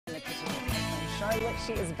Charlotte.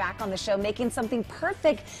 She is back on the show making something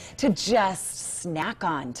perfect to just snack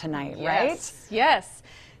on tonight, right? Yes.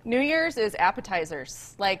 New Year's is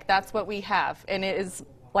appetizers. Like, that's what we have. And it is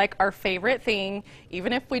like our favorite thing,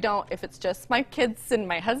 even if if it's just my kids and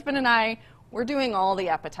my husband and I, we're doing all the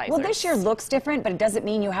appetizers. Well, this year looks different, but it doesn't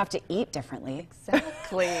mean you have to eat differently.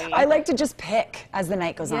 Exactly. I like to just pick as the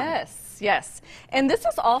night goes on. Yes. And this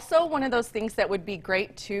is also one of those things that would be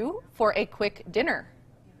great, too, for a quick dinner.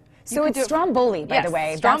 So it's Stromboli, by the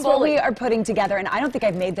way. Stromboli. That's what we are putting together, and I don't think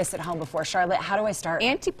I've made this at home before. Charlotte, how do I start?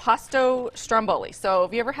 Antipasto Stromboli. So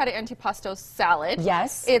have you ever had an antipasto salad?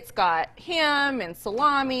 Yes. It's got ham and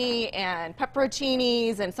salami and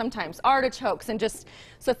pepperoncinis and sometimes artichokes and just,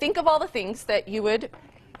 so think of all the things that you would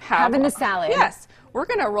have in the salad. Yes. We're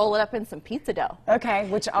going to roll it up in some pizza dough. Okay,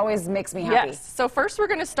 which always makes me happy. Yes. So first we're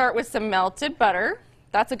going to start with some melted butter.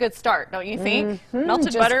 That's a good start, don't you think?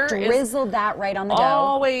 Melted butter just drizzle that right on the dough.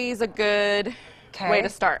 Always a good way to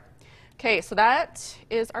start. Okay, so that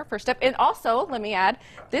is our first step. And also, let me add,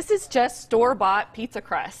 this is just store-bought pizza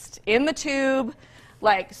crust in the tube,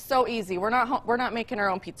 like so easy. We're not making our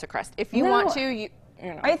own pizza crust. If you want to, you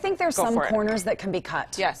know, I think there's some corners that can be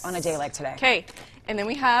cut. Yes. On a day like today. Okay, and then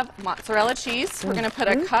we have mozzarella cheese. We're going to put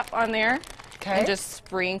a cup on there and just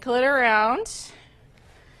sprinkle it around.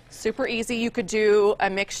 Super easy. You could do a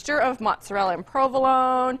mixture of mozzarella and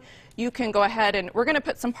provolone. You can go ahead and we're going to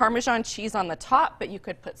put some Parmesan cheese on the top, but you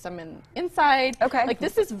could put some inside. Okay. Like,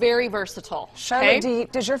 this is very versatile.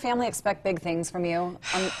 Charlotte, does your family expect big things from you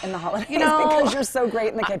in the holidays? You know, because you're so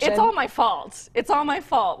great in the kitchen. It's all my fault. It's all my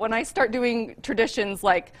fault. When I start doing traditions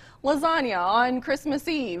like lasagna on Christmas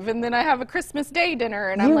Eve, and then I have a Christmas Day dinner,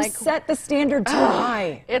 and I'm like, you set the standard too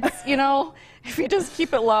high. It's, you know, if you just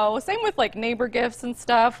keep it low. Same with like neighbor gifts and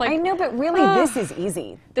stuff. Like, I know, but really, this is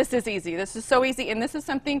easy. This is easy. This is so easy, and this is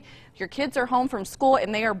something, your kids are home from school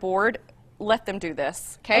and they are bored. Let them do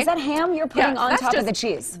this, okay? Is that ham you're putting on top of the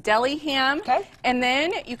cheese? Deli ham. Okay. And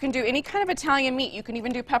then you can do any kind of Italian meat. You can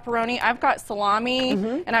even do pepperoni. I've got salami,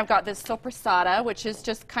 and I've got this soppressata, which is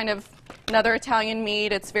just kind of another Italian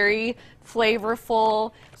meat. It's very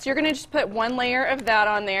flavorful. So you're going to just put one layer of that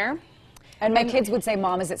on there. And my kids would say,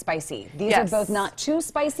 Mom, is it spicy? These are both not too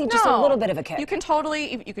spicy, just a little bit of a kick. You can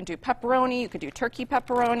totally, you can do pepperoni, you can do turkey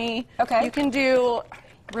pepperoni. Okay. You can do,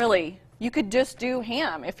 really, you could just do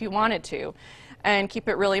ham if you wanted to and keep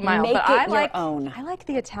it really mild. Make but it your own. I like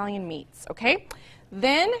the Italian meats, okay?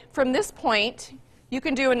 Then from this point, you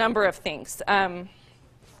can do a number of things.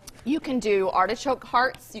 You can do artichoke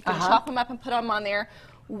hearts. You can chop them up and put them on there.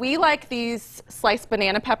 We like these sliced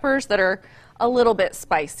banana peppers that are a little bit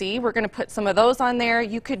spicy. We're going to put some of those on there.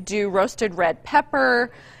 You could do roasted red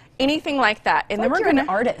pepper, anything like that. And then we're going to. An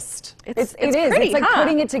artist. It's pretty, it's like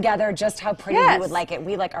putting it together just how pretty you would like it.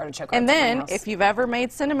 We like artichoke. And then if you've ever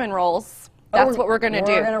made cinnamon rolls, that's what we're going to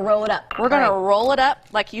do. We're going to roll it up. We're going to roll it up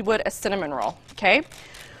like you would a cinnamon roll. Okay.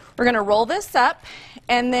 We're going to roll this up,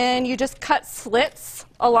 and then you just cut slits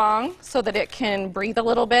along so that it can breathe a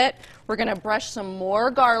little bit. We're going to brush some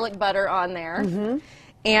more garlic butter on there.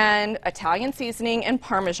 And Italian seasoning and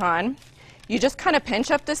Parmesan. You just kind of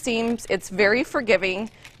pinch up the seams. It's very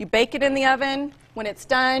forgiving. You bake it in the oven. When it's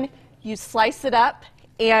done, you slice it up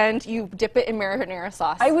and you dip it in marinara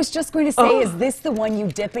sauce. I was just going to say, is this the one you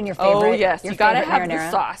dip in your favorite? Oh yes, you gotta have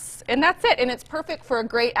marinara? the sauce. And that's it, and it's perfect for a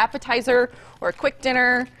great appetizer or a quick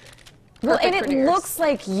dinner. Well, and it looks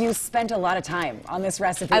like you spent a lot of time on this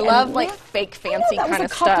recipe. I love like fake fancy kind of stuff. That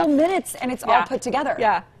was a couple minutes and it's all put together.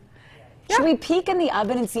 Yeah. Should we peek in the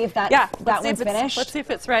oven and see if that one's finished? Let's see if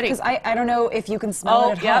it's ready. Because I don't know if you can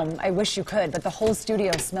smell it at home. I wish you could, but the whole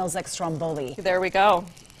studio smells like Stromboli. There we go.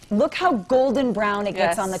 Look how golden brown it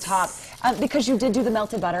gets on the top. Because you did do the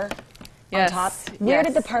melted butter on top. Where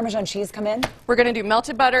did the Parmesan cheese come in? We're going to do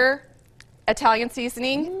melted butter, Italian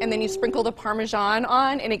seasoning, and then you sprinkle the Parmesan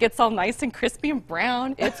on, and it gets all nice and crispy and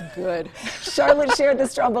brown. It's good. Charlotte shared the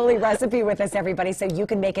Stromboli recipe with us, everybody, so you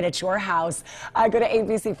can make it at your house. Go to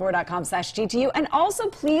abc4.com/GTU, and also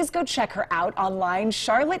please go check her out online,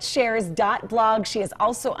 charlotteshares.blog. She is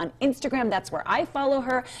also on Instagram. That's where I follow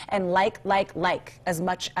her, and like as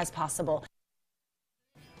much as possible.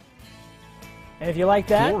 And if you like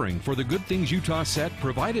that, flooring for the Good Things Utah set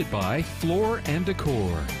provided by Floor and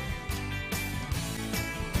Decor.